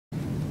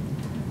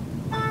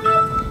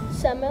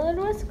Summerlin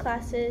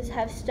classes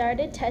have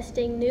started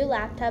testing new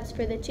laptops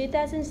for the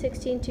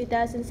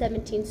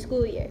 2016-2017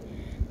 school year.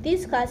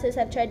 These classes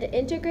have tried to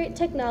integrate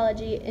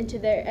technology into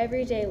their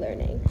everyday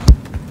learning.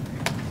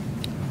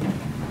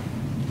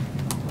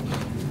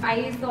 I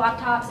use the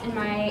laptops in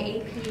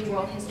my AP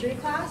World History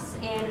class,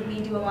 and we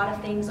do a lot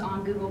of things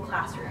on Google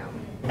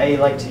Classroom. How do you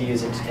like to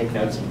use it to take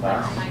notes in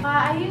class?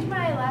 I use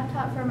my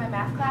laptop for my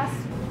math class.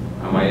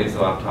 I use the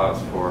laptops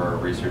for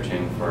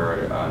researching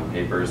for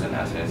papers and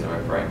essays that I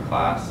write in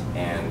class,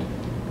 and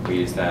we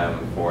use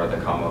them for the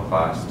combo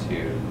class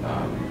to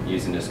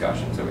use in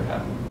discussions that we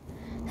have.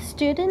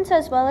 Students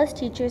as well as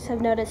teachers have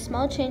noticed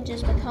small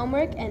changes with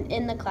homework and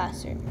in the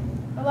classroom.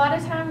 A lot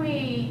of time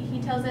he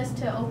tells us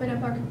to open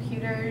up our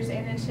computers,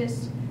 and it's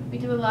just we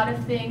do a lot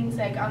of things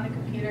like on the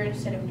computer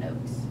instead of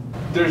notes.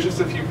 There's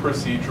just a few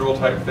procedural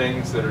type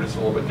things that are just a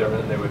little bit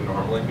different than they would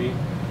normally be.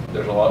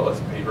 There's a lot less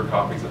paper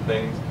copies of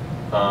things,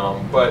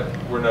 but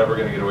we're never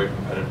going to get away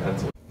from pen and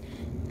pencil.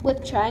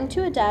 With trying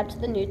to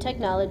adapt the new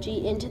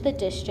technology into the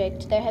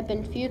district, there have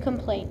been few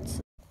complaints.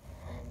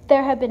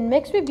 There have been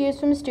mixed reviews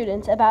from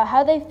students about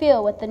how they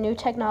feel with the new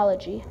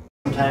technology.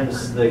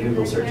 Sometimes the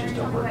Google searches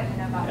don't work,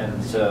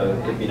 and so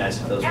it'd be nice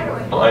if those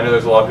worked. I know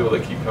there's a lot of people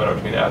that keep coming up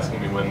to me and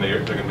asking me when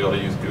they're going to be able to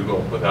use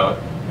Google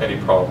without any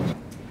problems.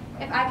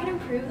 If I could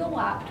improve the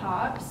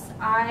laptops,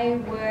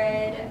 I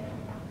would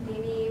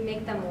maybe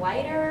make them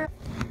lighter.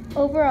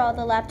 Overall,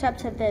 the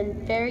laptops have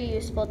been very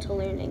useful to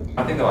learning.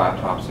 I think the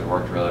laptops have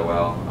worked really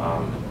well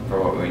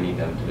for what we need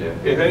them to do.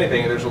 If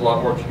anything, there's a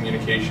lot more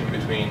communication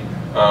between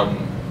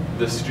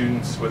the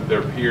students with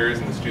their peers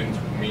and the students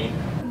with me.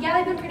 Yeah,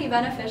 they've been pretty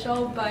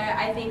beneficial, but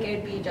I think it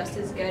would be just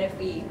as good if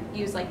we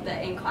use like the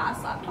in-class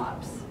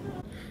laptops.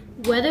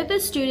 Whether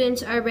the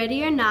students are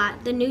ready or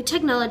not, the new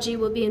technology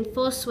will be in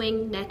full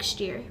swing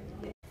next year.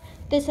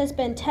 This has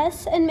been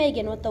Tess and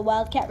Megan with the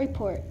Wildcat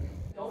Report.